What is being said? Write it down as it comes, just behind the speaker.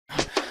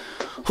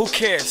Who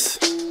cares?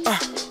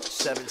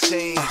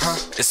 17.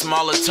 It's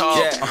smaller talk,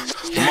 Yeah.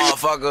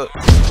 motherfucker.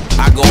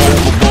 I go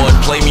overboard,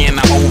 play me and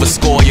I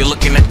overscore. You're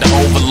looking at the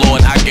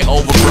overlord. I get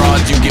over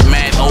broad, you get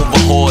mad over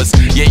whores.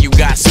 Yeah, you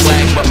got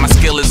swag, but my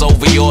skill is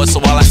over yours. So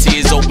all I see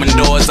is open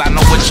doors. I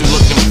know what you're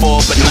looking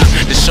for, but nah,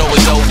 the show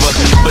is over.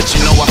 But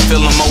you know I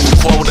feel I'm over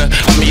quota.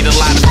 I meet a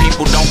lot of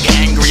people, don't get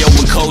angry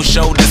over cold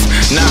shoulders.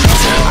 Nah,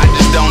 I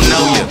just don't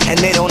know you. And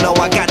they don't know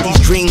I got these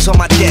dreams on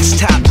my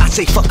desktop. I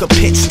say fuck a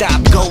pit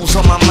stop. Goals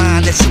on my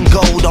mind and some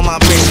gold on my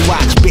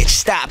wristwatch. Bitch,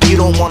 stop, you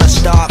don't wanna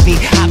starve me.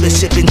 I've been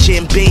sipping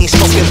Jim Beam,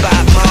 smoking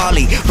Bob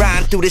Marley.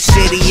 Riding through the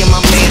city in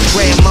my man's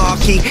Grand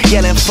Marquis.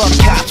 Yelling fuck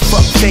cops,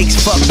 fuck fakes,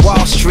 fuck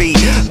Wall Street.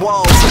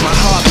 Whoa, my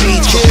heart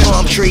beats for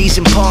palm trees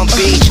in Palm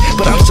Beach.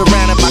 But I'm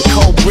surrounded by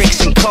cold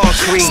bricks and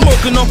concrete.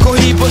 Smoking on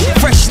Cohiba,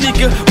 fresh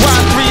sneaker,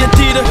 wide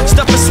 3 Adidas.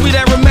 Stuffing sweet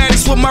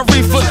aromatics with my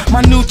reefer.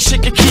 My new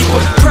chicken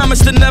keeper, promise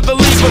to never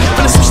leave her.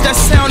 Finna switch that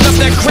sound up,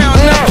 that crown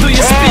up through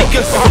your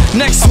speakers.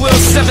 Next wheel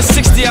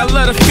 760, I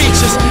love the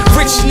features.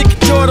 Rich nigga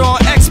daughter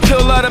on X pill,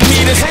 love the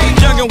meters.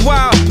 Young and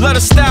wild, love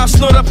the style,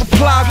 snort up a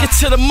plow. Get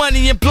to the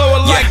money and blow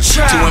it like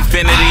child. To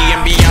infinity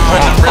and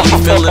beyond, I'm really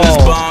feeling this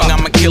bong.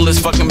 I'ma kill this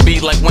fucking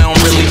beat like we don't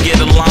really get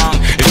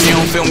along. If you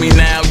don't feel me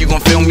now, you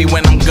gon' feel me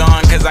when I'm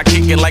gone. Cause I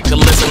kick it like a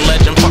living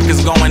legend, fuck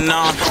is going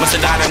on. Once I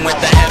died and went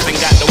to heaven,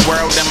 got the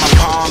world in my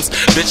palms.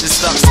 Bitches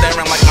stuck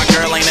staring like my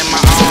girl ain't in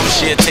my arms.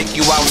 She'll take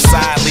you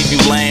outside, leave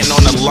you laying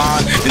on the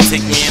lawn. Then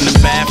take me in the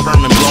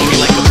bathroom and blow me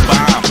like a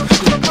bomb.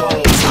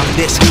 I'm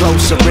this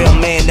close, a real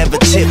man never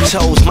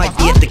tiptoes. Might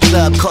be at the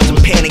club, causing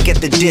panic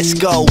at the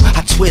disco.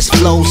 I twist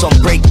flows on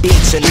break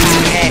beats and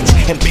hi-hats,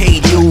 and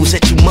pay dues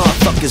that you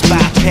motherfuckers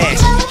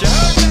bypass. Good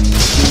job.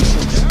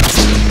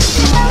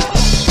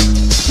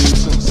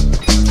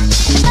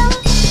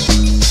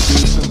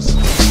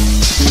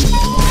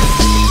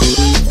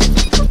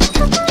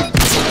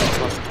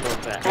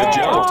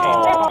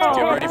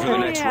 Get ready for the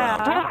next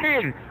round.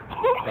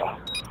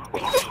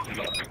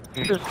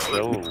 You're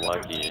so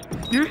lucky.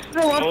 You're the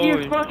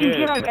luckiest fucking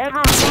kid I've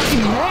ever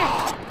fucking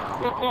met!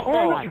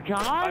 Oh my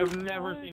god! I've never seen